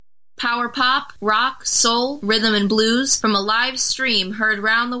Power pop, rock, soul, rhythm, and blues from a live stream heard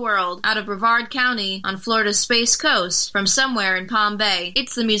round the world out of Brevard County on Florida's Space Coast from somewhere in Palm Bay.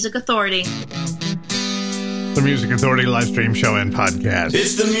 It's the Music Authority. The Music Authority live stream show and podcast.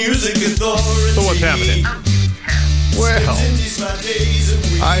 It's the Music Authority. So what's happening? Well,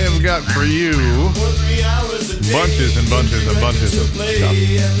 I have got for you bunches and bunches and bunches of stuff.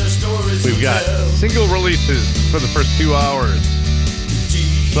 We've got single releases for the first 2 hours.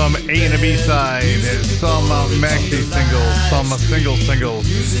 Some A and a B side, some maxi singles, some singles.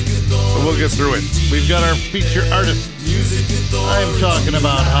 But we'll get through it. We've got our feature artists. I'm talking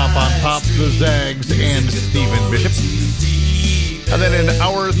about Hop on Pop, The Zags, and Stephen Bishop. And then in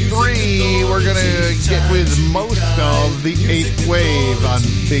hour 3, we're going to get with most of the 8th Wave on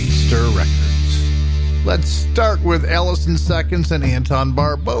Big Stir Records. Let's start with Allison Seconds and Anton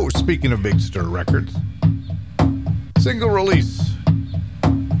Barbeau. Speaking of Big Stir Records, single release.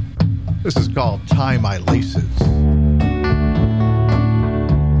 This is called Tie My Laces.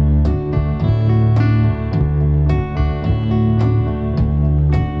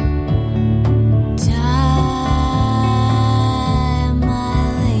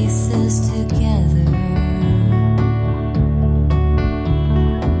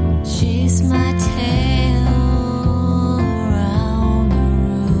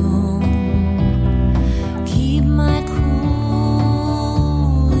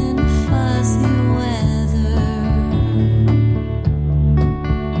 Weather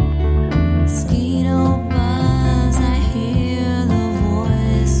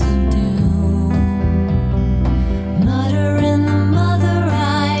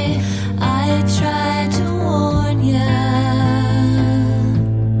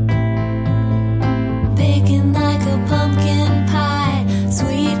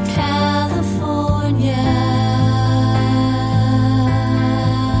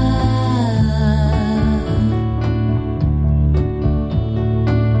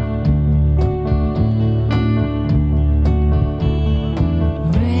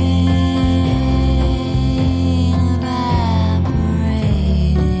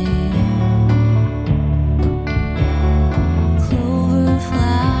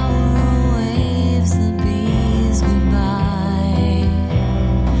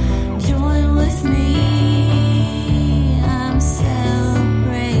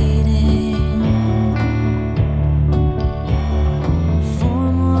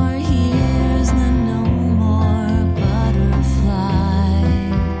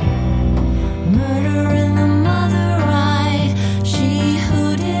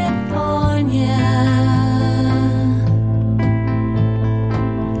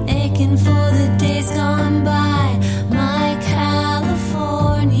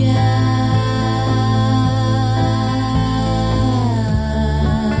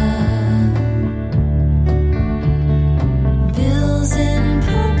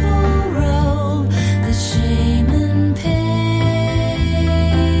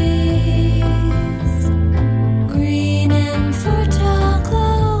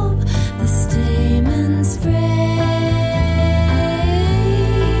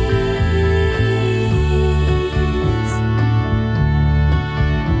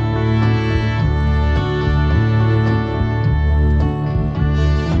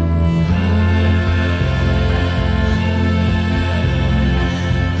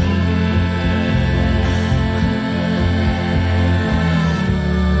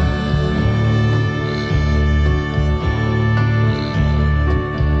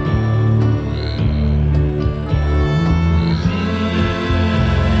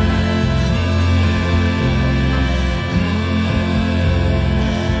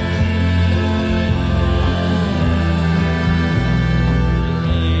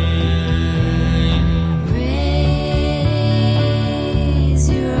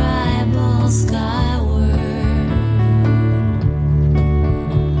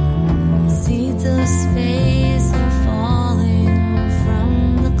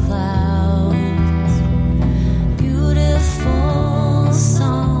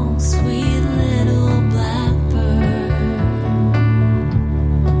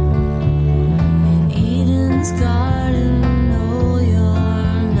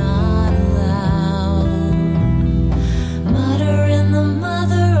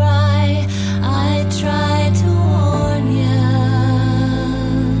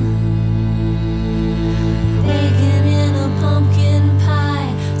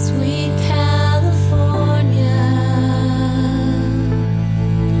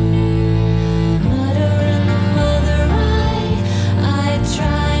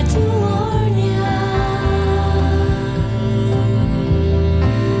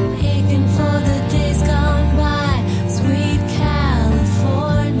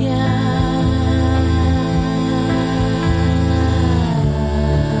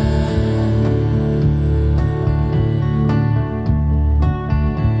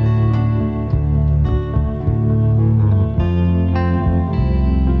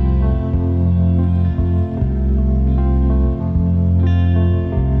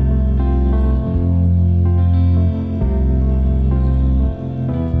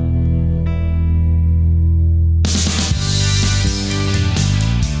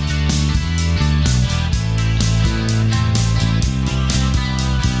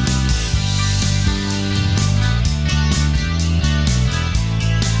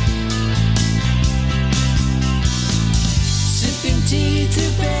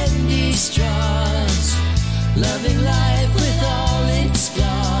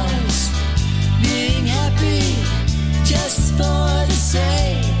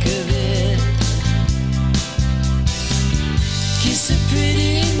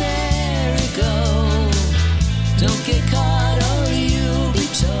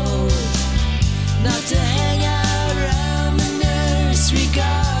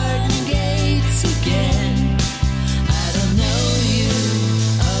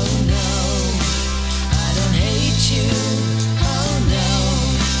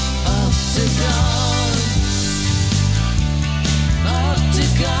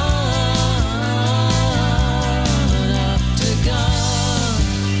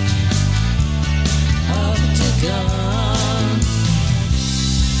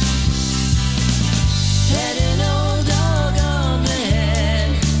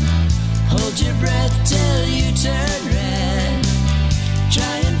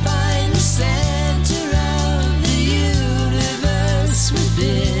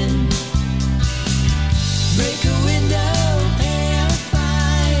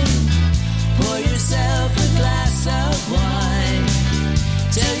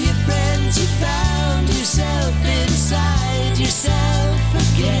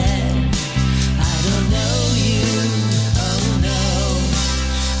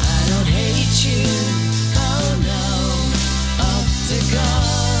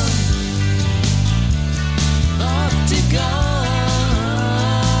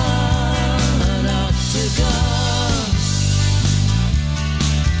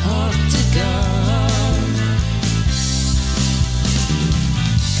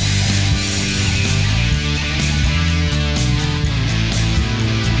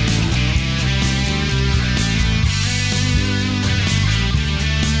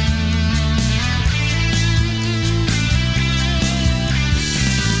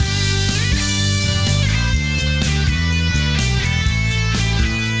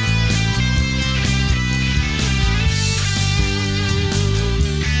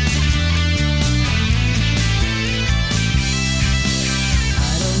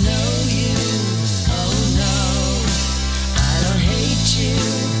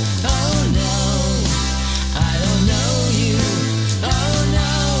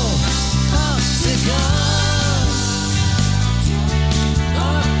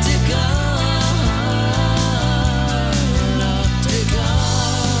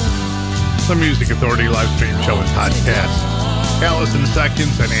The Music Authority live stream show and podcast. Allison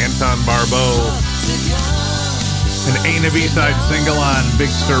Seconds and Anton Barbeau. An A and a B-side single on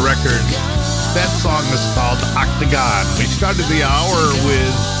Big Stir Records. That song is called Octagon. We started the hour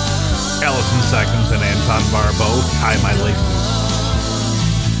with Allison Seconds and Anton Barbeau, Tie My Laces.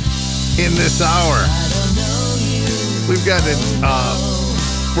 In this hour, we've got it.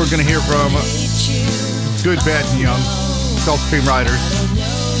 We're going to hear from Good, Bad, and Young, Gulfstream Riders,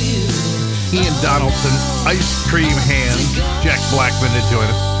 Ian Donaldson, Ice Cream Hands, Jack Blackman to join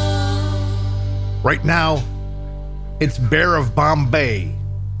us. Right now, it's Bear of Bombay.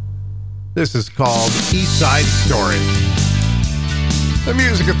 This is called East Side Story. The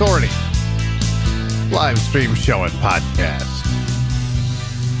Music Authority live stream show and podcast.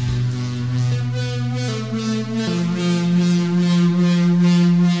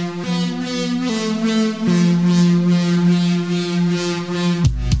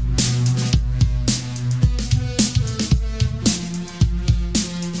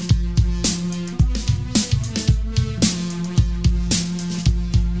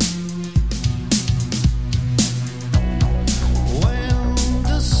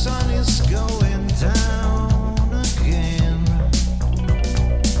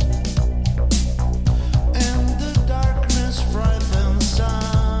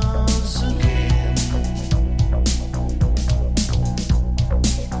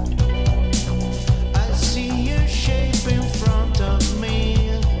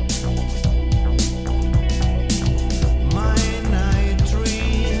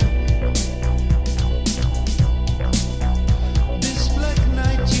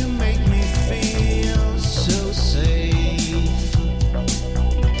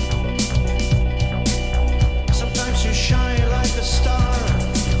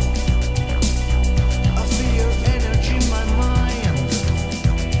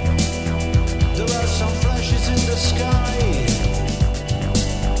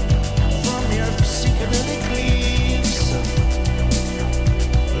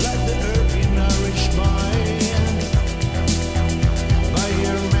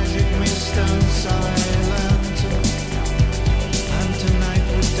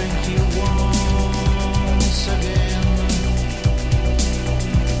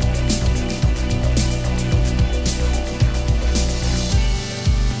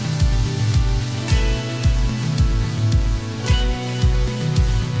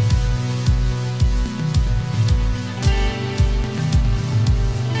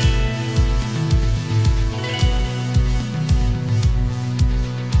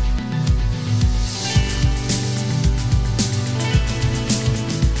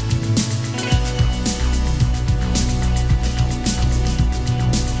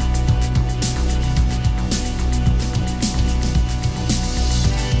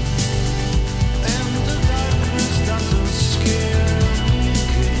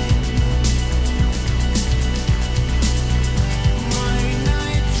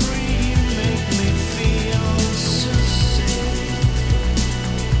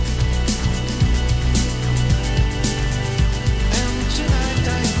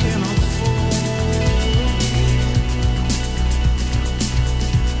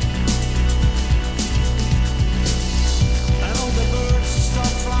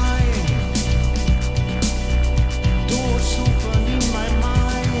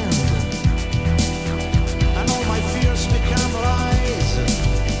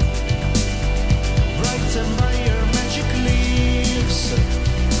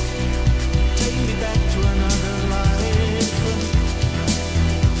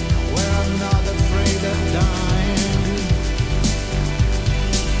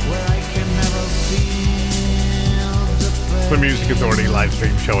 Music Authority live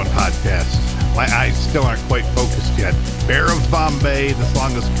stream show and podcast. My eyes still aren't quite focused yet. Bear of Bombay, the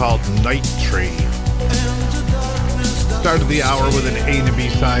song is called Night Tree. Started the hour with an A to B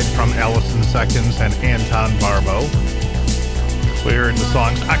side from Allison Seconds and Anton Barbeau. We heard the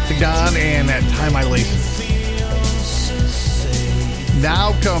songs Octagon and That Time I Laces.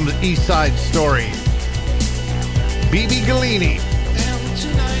 Now comes East Side Story. BB Galini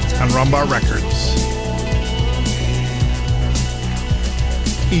on Rumbar Records.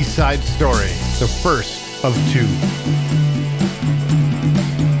 East Side Story, the first of two.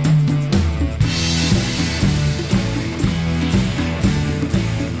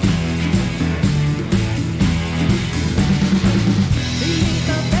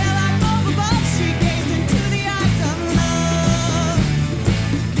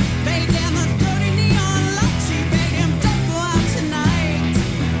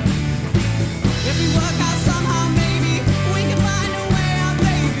 If we work out somehow, maybe we can find a way out,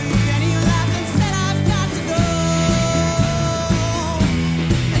 baby. And he laughed.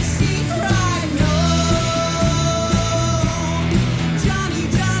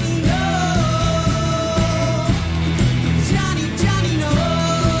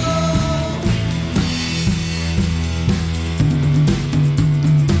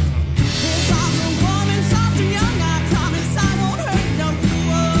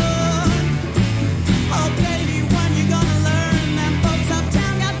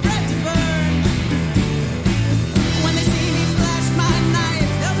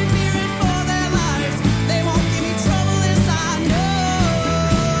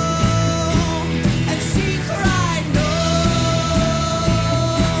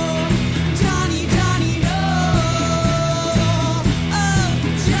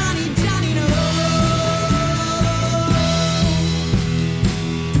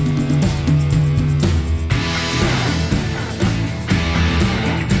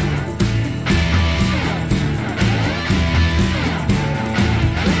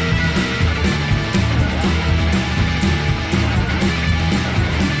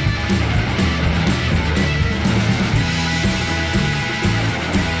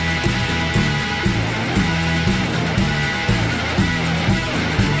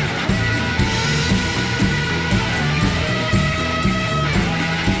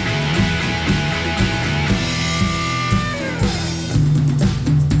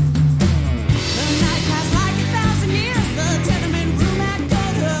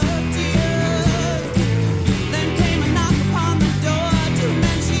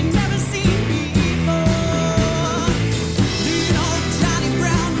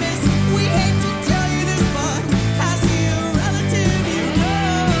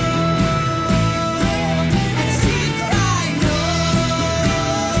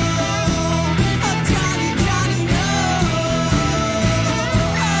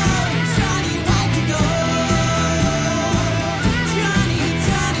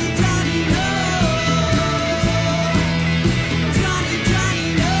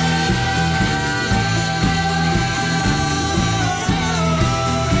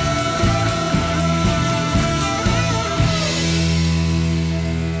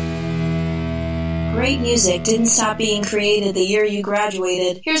 great music didn't stop being created the year you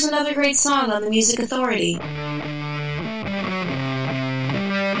graduated, here's another great song on the Music Authority.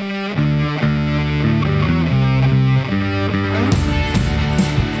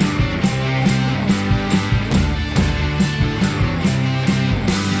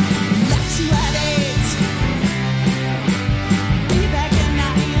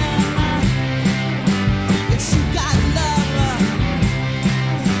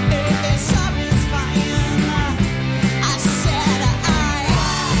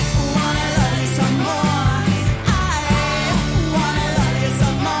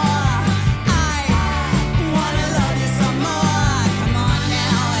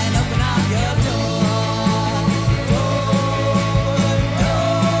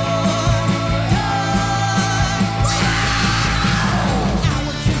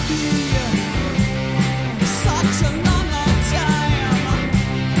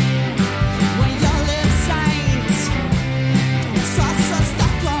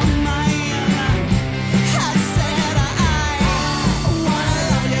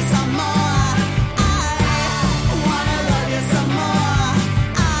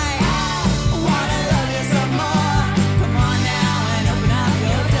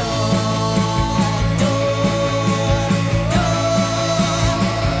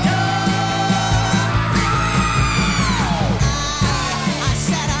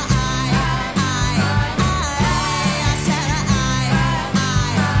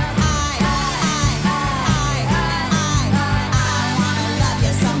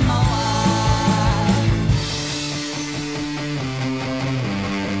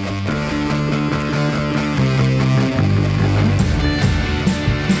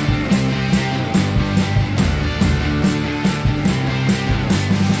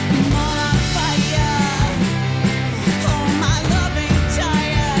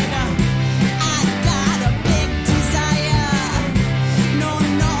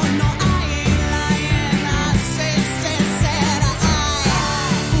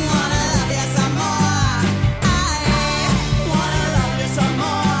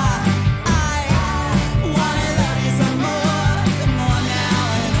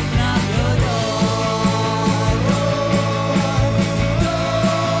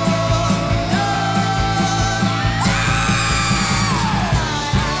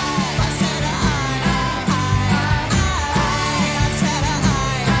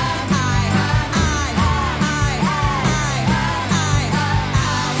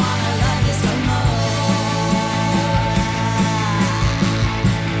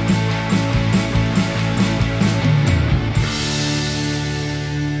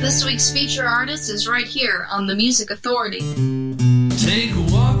 This week's feature artist is right here on the Music Authority. Take a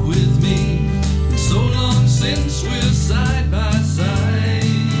walk with me. It's so long since we're side by side.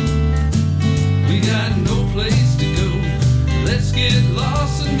 We got no place to go. Let's get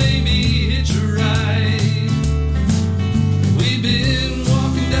lost and maybe hitch a ride. We've been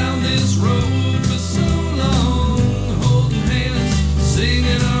walking down this road for so long, holding hands,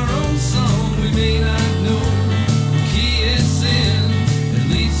 singing our own song. We may not know the key is in, at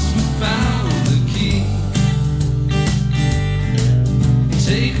least we found the key.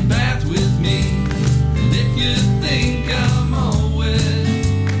 Take a bath with me, and if you think I'm all wet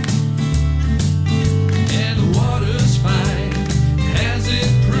and the water's fine, has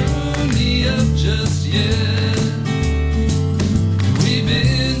it pruned me up just yet? We've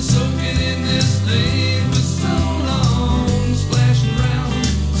been soaking in this thing for so long, splashing around,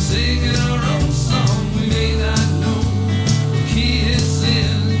 singing our own song. We may not know the key is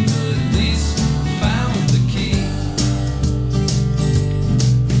in, but at least we found the key.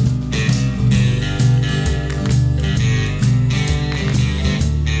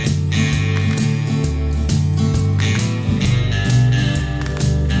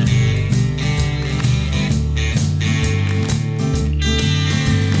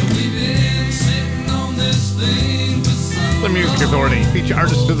 We've been sitting on this thing for so The Music Authority feature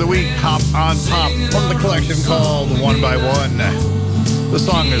artist of the week, Hop on Pop, from the collection called One by One. The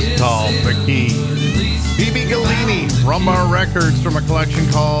song is called The Key. B.B. Galini, Rumbar Records, from a collection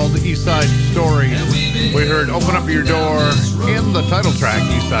called East Side Story. We heard Open Up Your Door in the title track,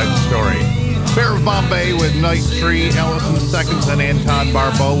 East Side Story. Bear of Bombay with Night Tree, Ellison Seconds, and Anton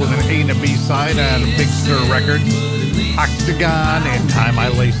Barbeau with an A and a B side on Big Stir Records. Octagon and Tie My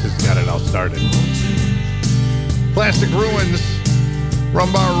Laces got it all started. Plastic Ruins,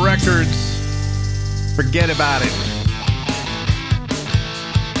 Rumbar Records, Forget About It.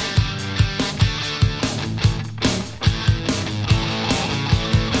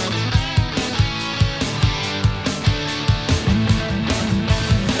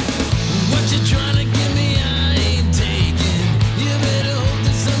 What you trying to get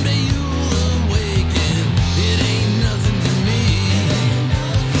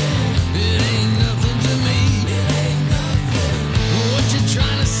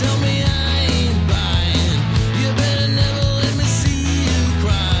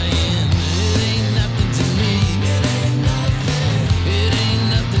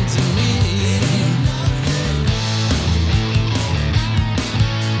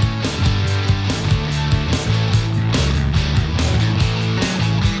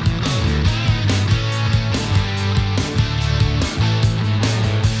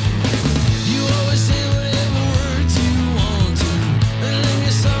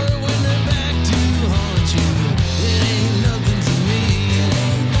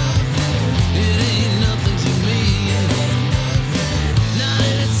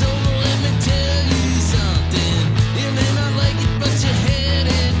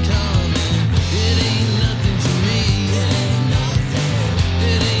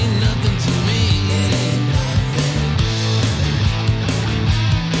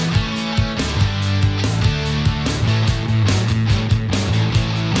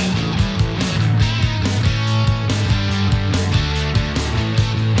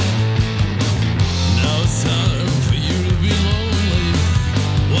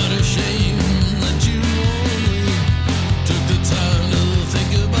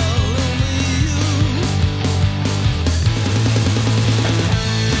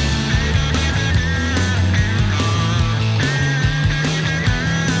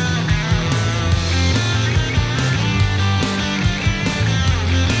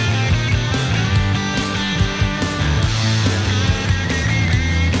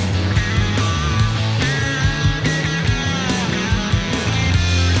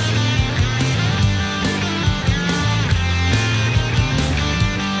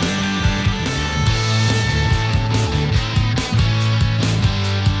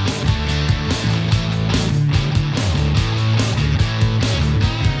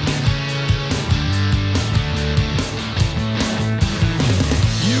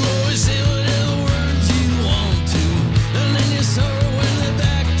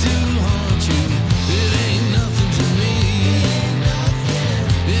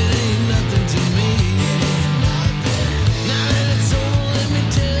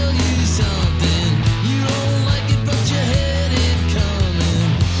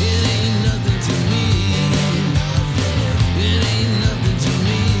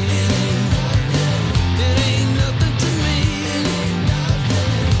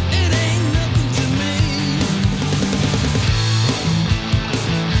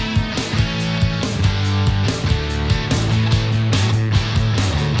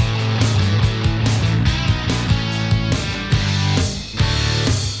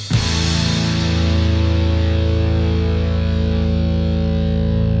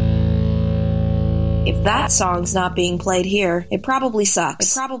If that song's not being played here, it probably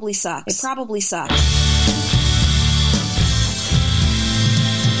sucks. It probably sucks. It probably sucks.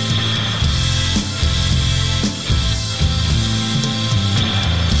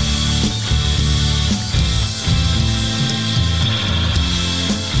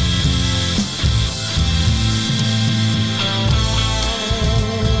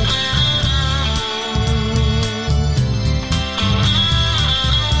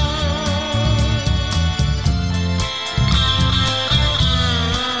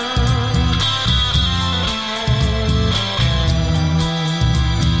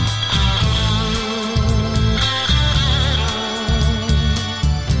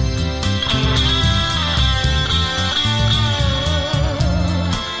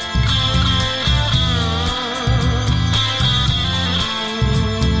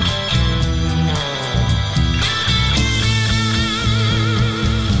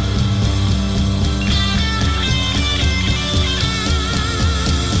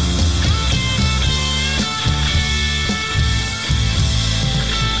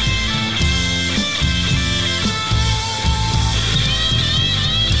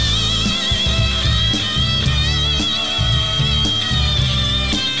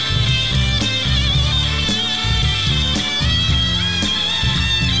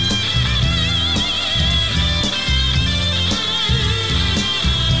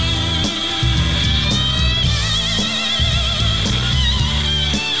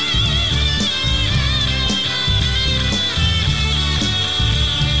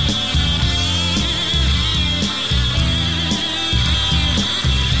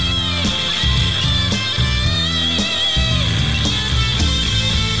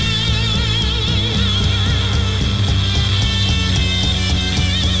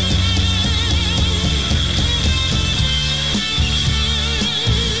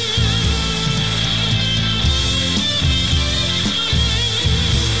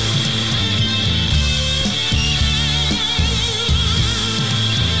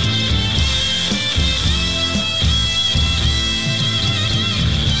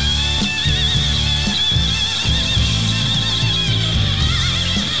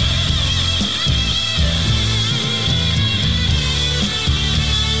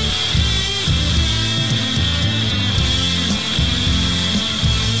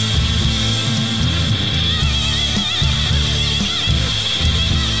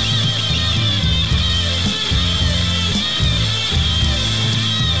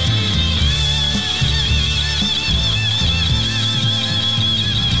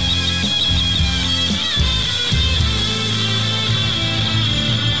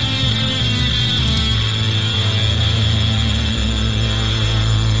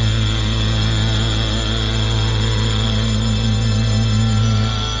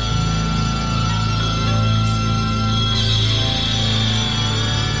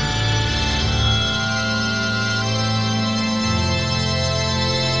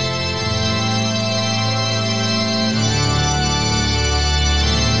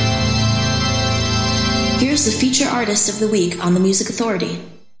 Here's the feature artist of the week on the Music Authority.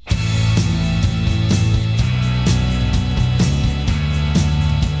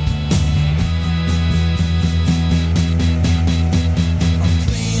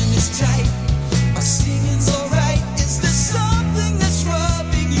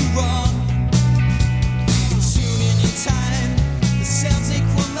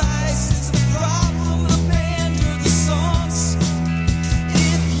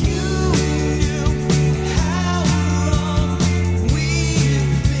 If you knew how long we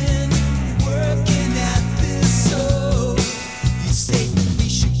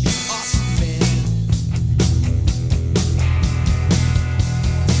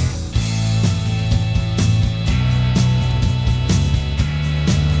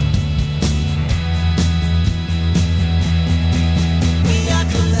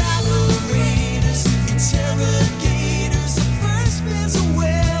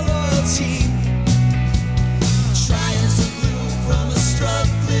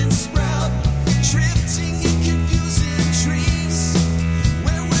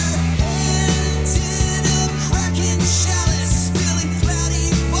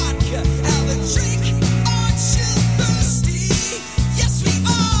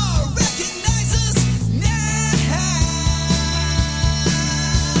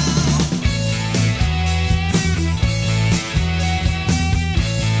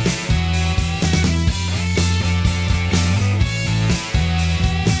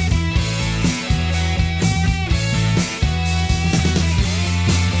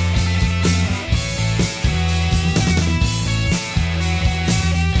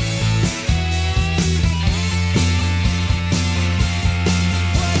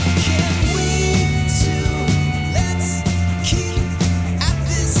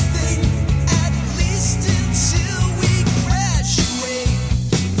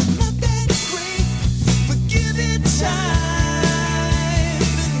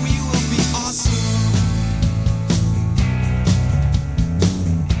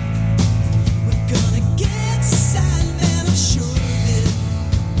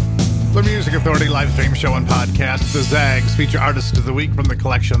Authority live stream show and podcast. The Zags feature artist of the week from the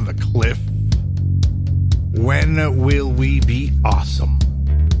collection The Cliff. When Will We Be Awesome?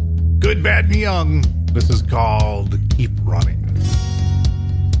 Good, Bad, and Young. This is called Keep Running.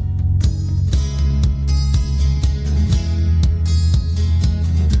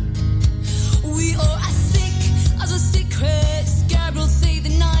 We are as sick as a secret. Gabriel say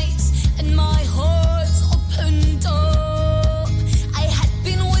the night, and my heart's opened up. I had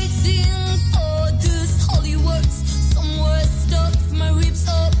been waiting for this holy words. Somewhere stuck, my ribs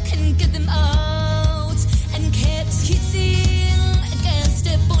up, can get them out, and kept hitting against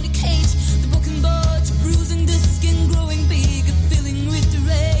a bony cage. The broken bud bruising the skin, growing big, filling with the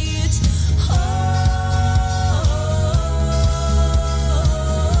rage.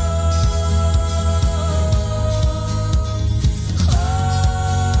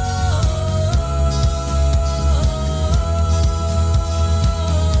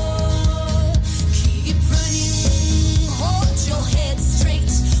 Keep running, hold your head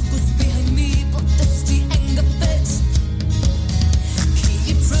straight. Who's behind me, but that's the anger bit.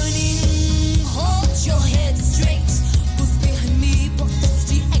 Keep running, hold your head straight. Who's behind me, but that's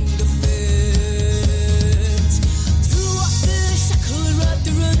the anger bit. Through the shackle, wrap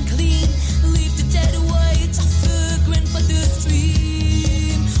the run clean. Leave the dead away, just the grandfather's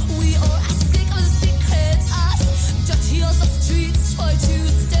dream. We are as sick as a secret as dirty as the streets. Try to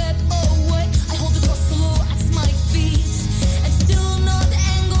step away. I hold the cross low at my feet, and still not the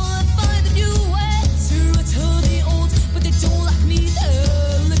angle. I find a new way to return the old, but they don't like me.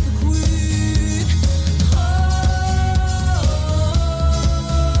 They're like a queen.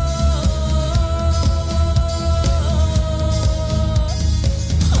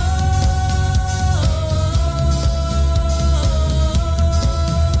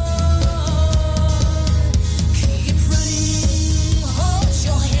 Keep running, hold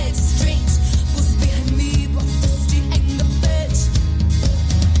your head straight. Who's behind me, but that's the anger bit.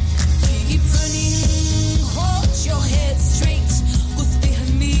 Keep running, hold your head straight. Who's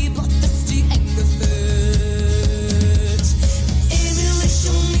behind me, but that's the anger bit. Everywhere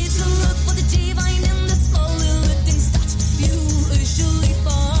show me to look for the divine in the small little things that you usually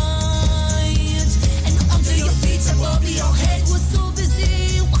find. And under your feet, above your head, we're so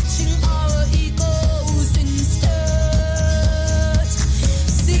busy watching our egos instead.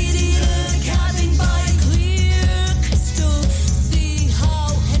 Seated in a cabin by a clear crystal, see how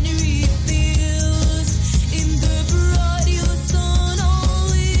Henry feels in the variety of sun.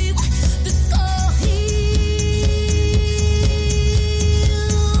 Only the skull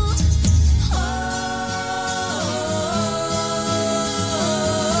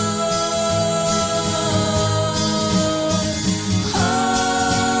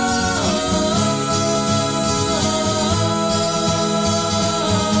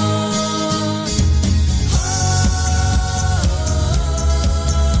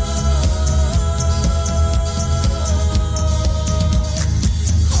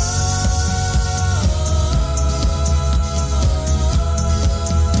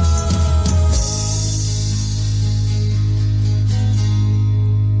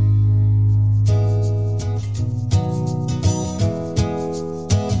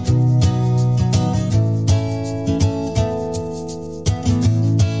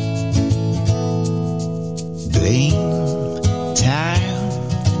Blame time,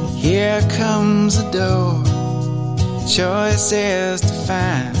 here comes the door. Choices to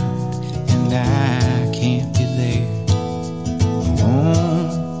find, and I can't be there. I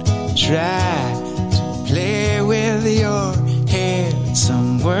won't try to play with your head.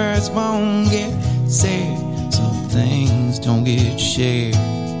 Some words won't get said, some things don't get shared.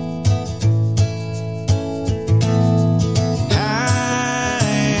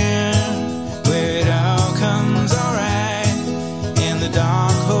 Where it all comes alright, and the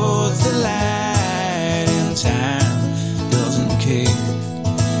dark holds the light, and time doesn't care.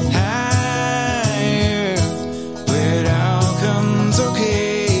 Higher, where it all comes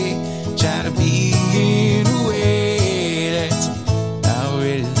okay. Try to be in a way that's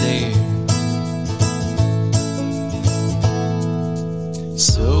already there.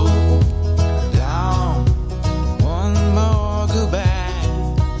 So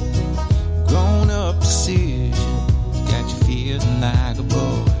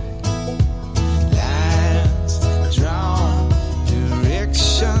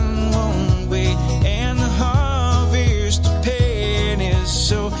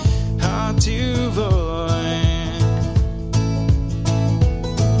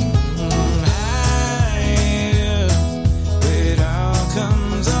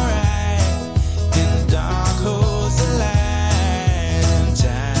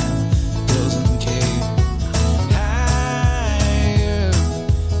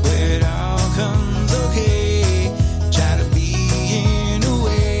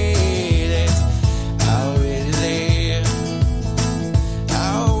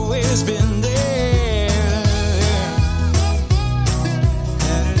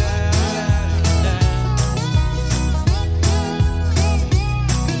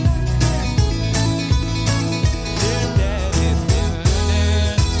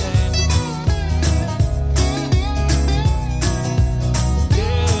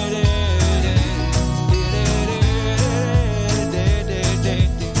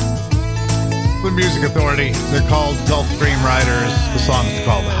the Music Authority. They're called Gulfstream Riders. The song's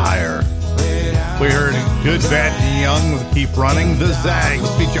called Higher. We heard Good, Bad, and Young with Keep Running. The Zags,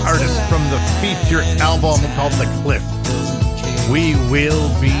 feature artist from the feature album called The Cliff. We Will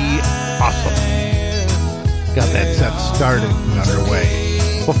Be Awesome. Got that set started and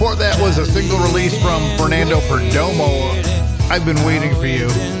underway. Before that was a single release from Fernando Perdomo, I've Been Waiting for You.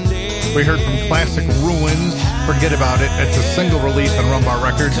 We heard from Classic Ruins, Forget About It. It's a single release on Rumbar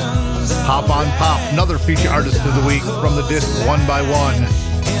Records. Hop on Pop, another feature artist of the week from the disc One by One,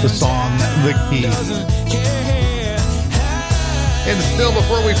 the song The Key. And still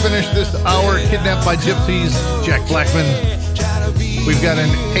before we finish this hour, Kidnapped by Gypsies, Jack Blackman. We've got an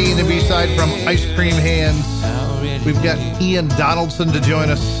A and a B side from Ice Cream Hands. We've got Ian Donaldson to join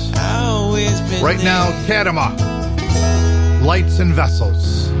us. Right now, Kadima, Lights and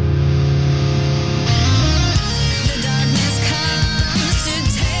Vessels.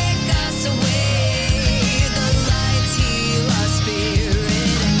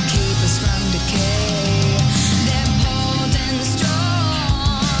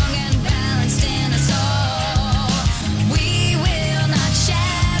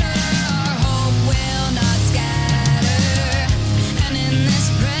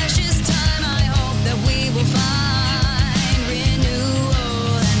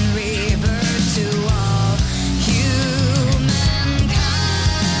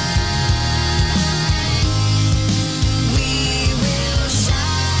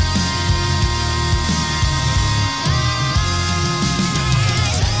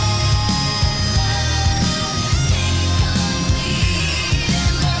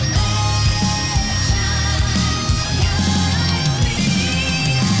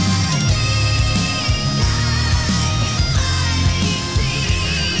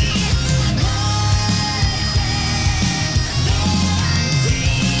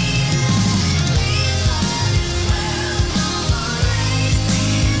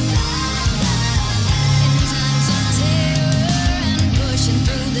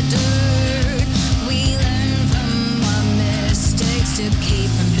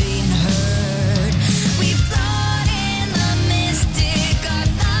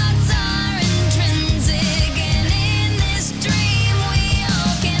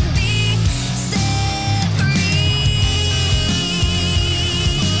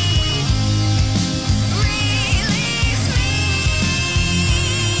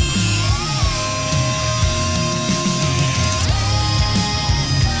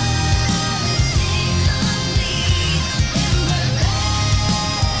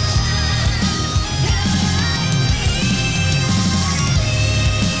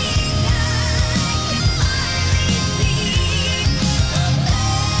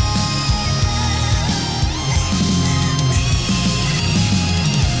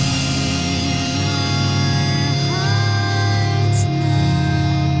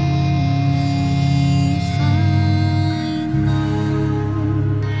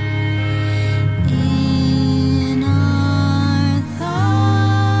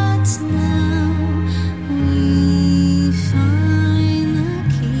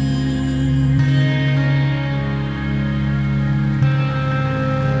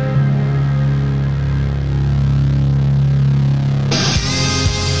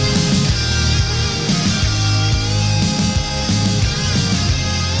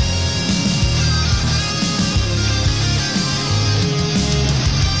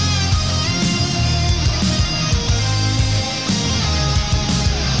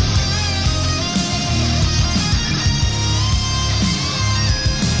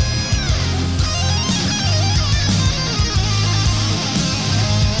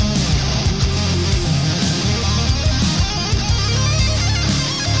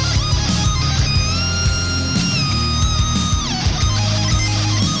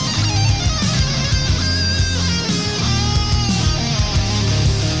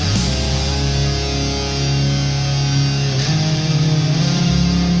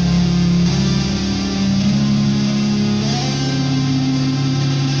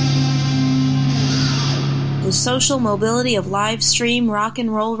 The social mobility of live stream rock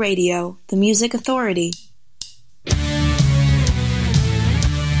and roll radio, the Music Authority.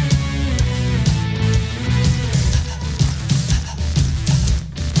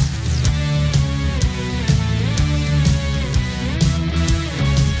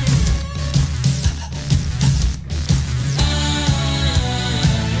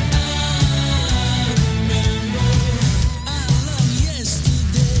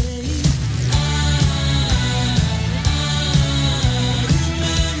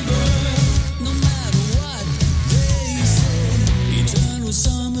 No matter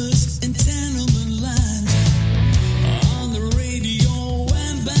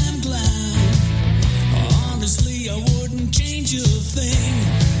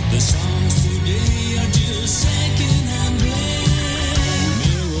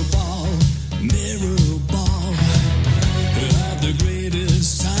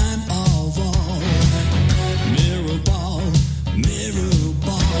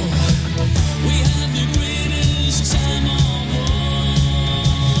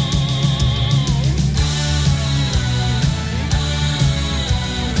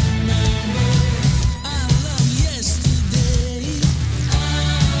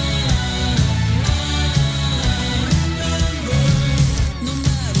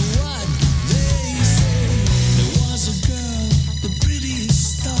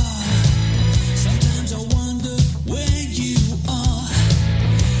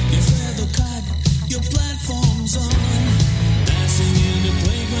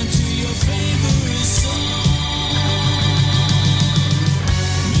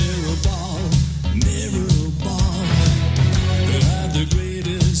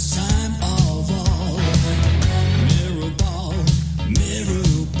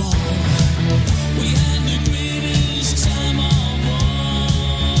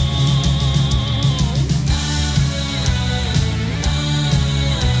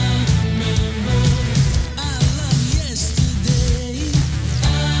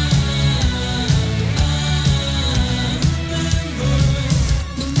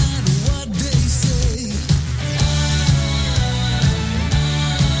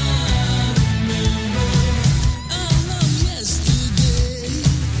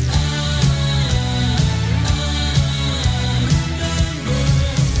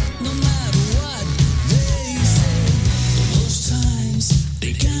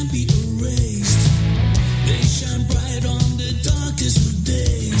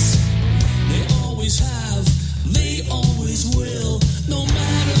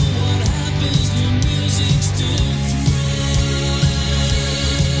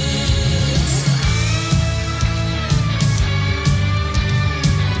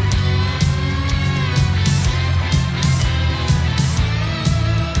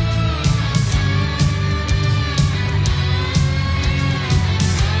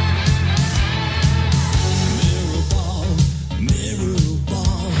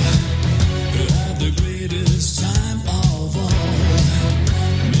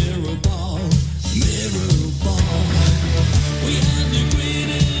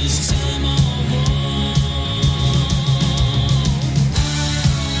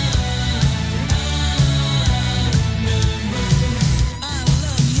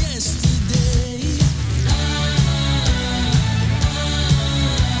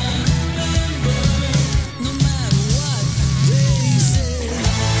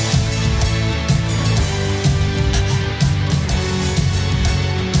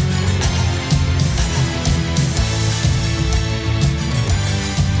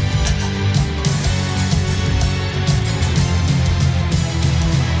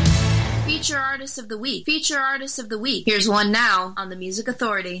Artists of the Week. Feature Artists of the Week. Here's one now on the Music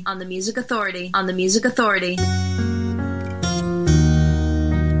Authority. On the Music Authority. On the Music Authority.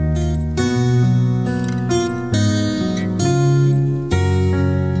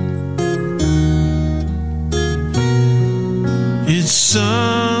 It's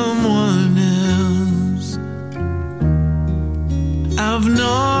someone else. I've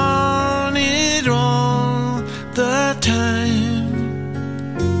known it all the time.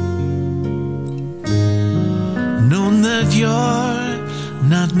 Known that you're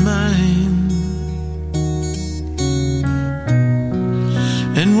not mine,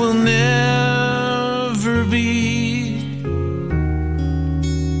 and will never be.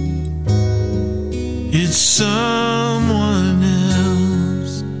 It's someone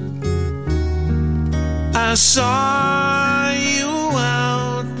else. I saw you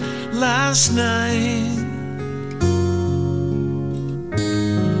out last night,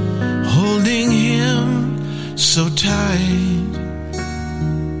 holding him so tight,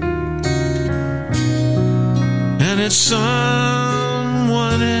 and it's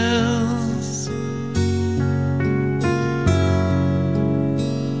someone else.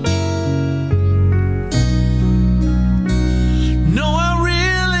 No, I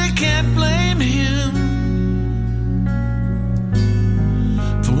really can't blame him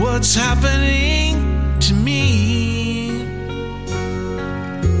for what's happening to me.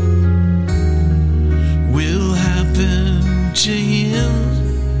 Will happen to him,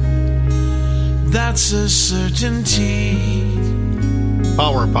 that's a certainty.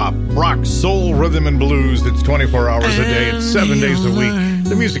 Power pop, rock, soul, rhythm, and blues. It's 24 hours a day. It's 7 days a week.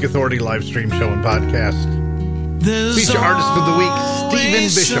 The Music Authority live stream show and podcast. Feature artist of the week, Stephen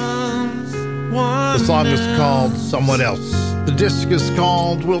Bishop. The song is called Someone Else. The disc is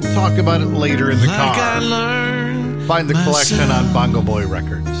called We'll Talk About It Later in the Car. Find the collection on Bongo Boy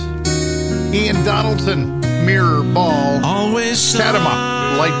Records. Ian Donaldson, Mirror Ball,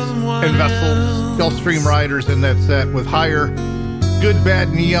 Katama, Lights and Vessels, Gulfstream Riders in that set with Higher, Good, Bad,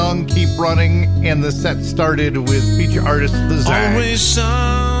 and Young, Keep Running, and the set started with feature artist The Zags.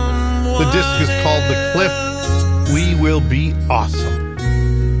 The disc is called The Cliff, We Will Be Awesome.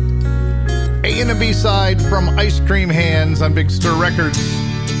 A and a B-side from Ice Cream Hands on Big Stir Records.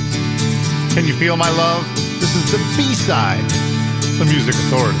 Can You Feel My Love? This is the B-side, The Music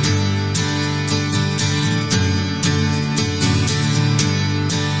Authority.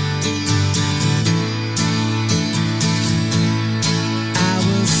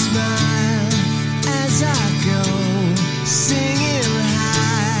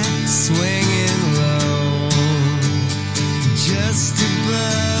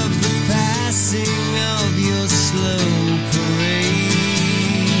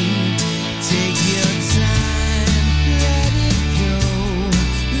 Take your time, let it go.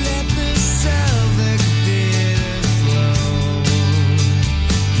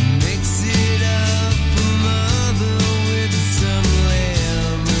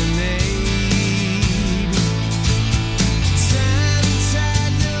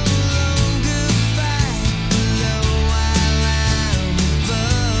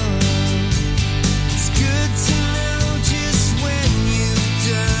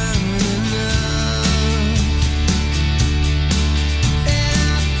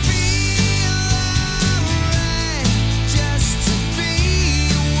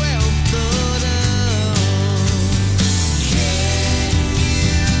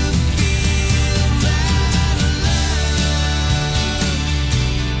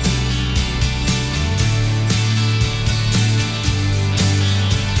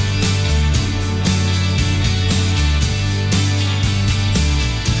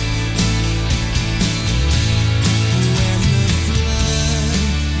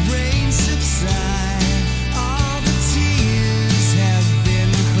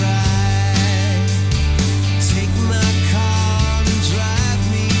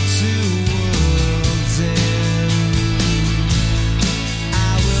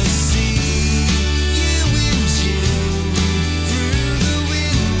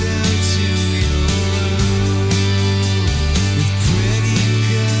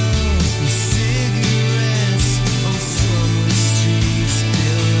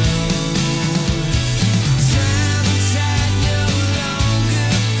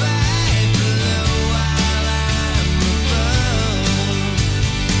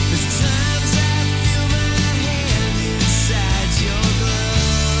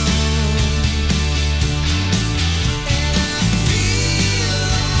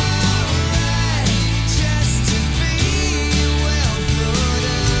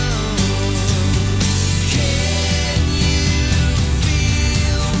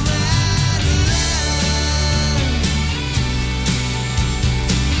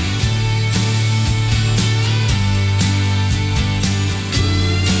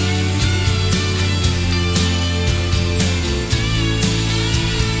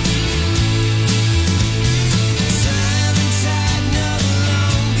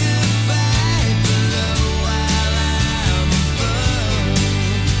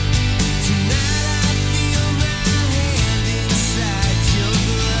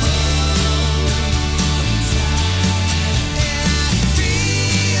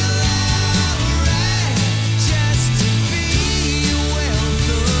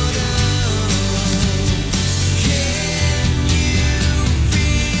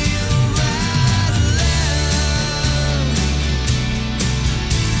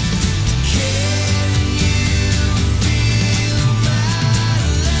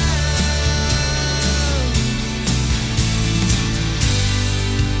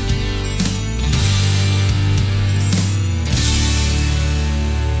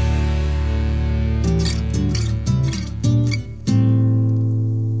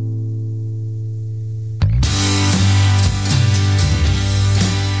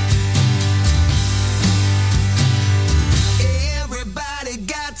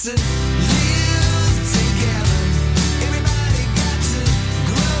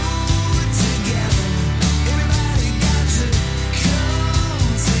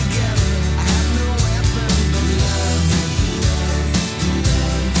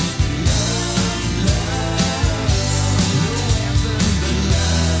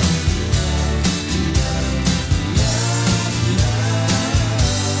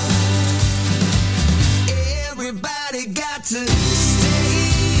 to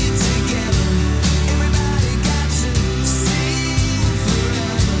stay together. Everybody got to sing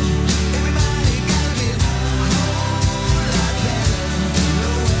forever. Everybody gotta be a whole lot better.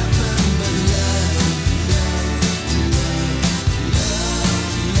 No weapon but love. No weapon but love.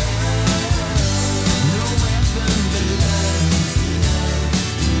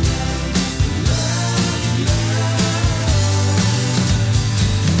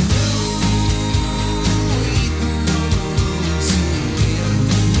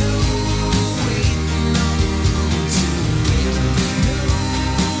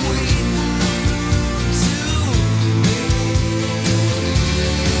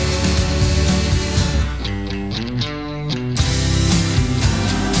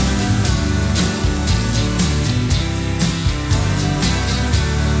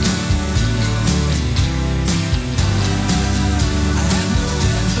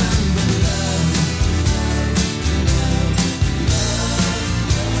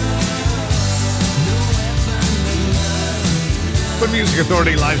 The Music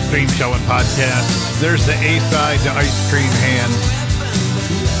Authority live stream show and podcast. There's the A-side to Ice Cream Hand.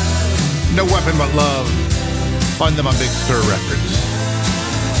 No Weapon But Love. Find them on Big Stir Records.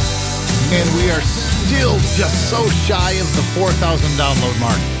 And we are still just so shy of the 4,000 download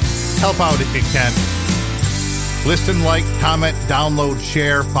mark. Help out if you can. Listen, like, comment, download,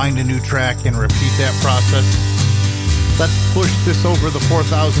 share, find a new track, and repeat that process. Let's push this over the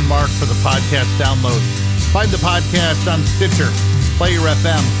 4,000 mark for the podcast download. Find the podcast on Stitcher, Player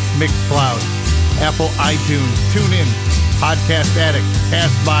FM, Mixcloud, Apple iTunes, TuneIn, Podcast Addict,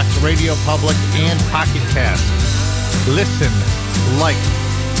 CastBox, Radio Public, and Pocket Cast. Listen, like,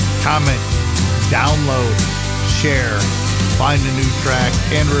 comment, download, share, find a new track,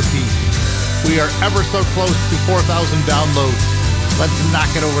 and repeat. We are ever so close to 4,000 downloads. Let's knock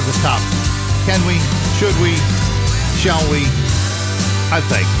it over the top. Can we? Should we? Shall we? I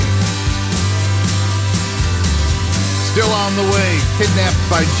thank you. Still on the way, Kidnapped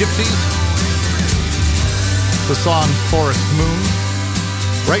by Gypsies. The song Forest Moon.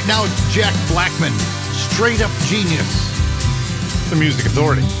 Right now it's Jack Blackman, Straight Up Genius. The Music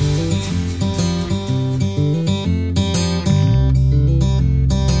Authority.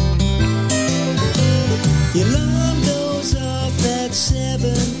 Your alarm goes off at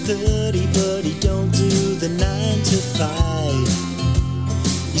 7:30, but he don't do the 9 to 5.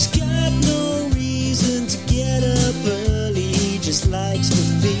 He's got no reason to get up early, he just likes to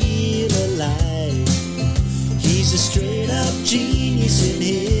feel alive. He's a straight up genius in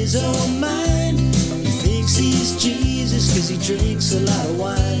his own mind. He thinks he's Jesus cause he drinks a lot of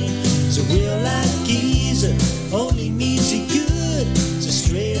wine. He's a real life geezer, only means he could. He's a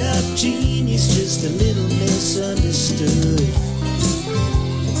straight up genius, just a little misunderstood.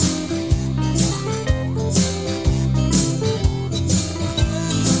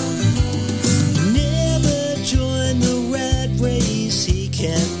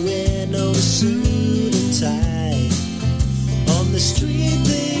 Can't wear no suit and tie. On the street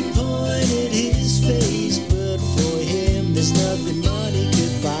they pointed his face, but for him there's nothing money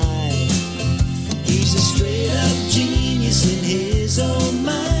could buy. He's a straight up genius in his own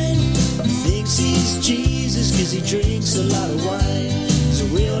mind. He thinks he's Jesus cause he drinks a lot of wine. He's a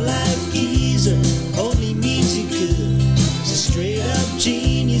real life geezer, only means he could. He's a straight up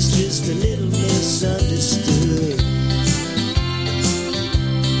genius, just a little misunderstood.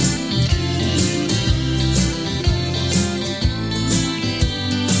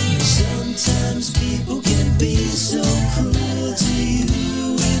 People can be so cruel to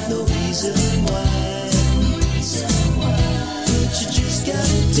you with no reason why. But you just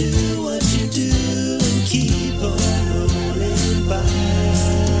gotta do what you do and keep on rolling by.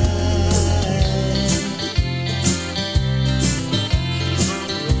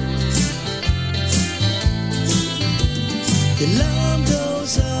 The alarm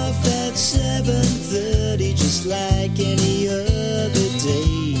goes off at 7:30 just like any other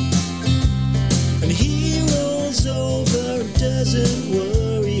day. He rolls over and doesn't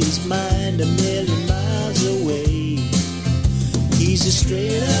worry his mind a million miles away. He's a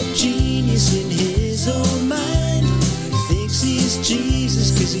straight up genius in his own mind. He thinks he's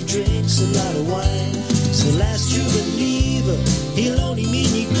Jesus cause he drinks a lot of wine. So last true believer, he'll only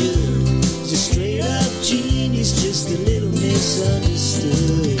mean you good. He's a straight up genius, just a little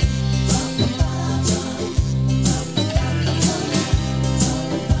misunderstood.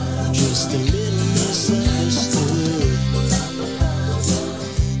 Just a little misunderstood.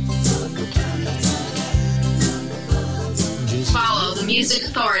 Follow the Music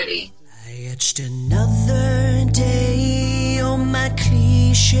Authority. I etched another day on my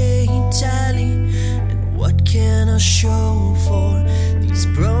cliche tally, and what can I show for these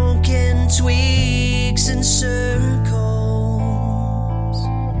broken twigs and circles?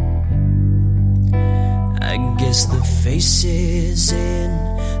 I guess the faces in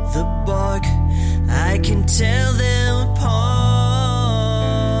the bark, I can tell them apart.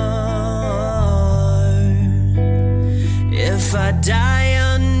 If I die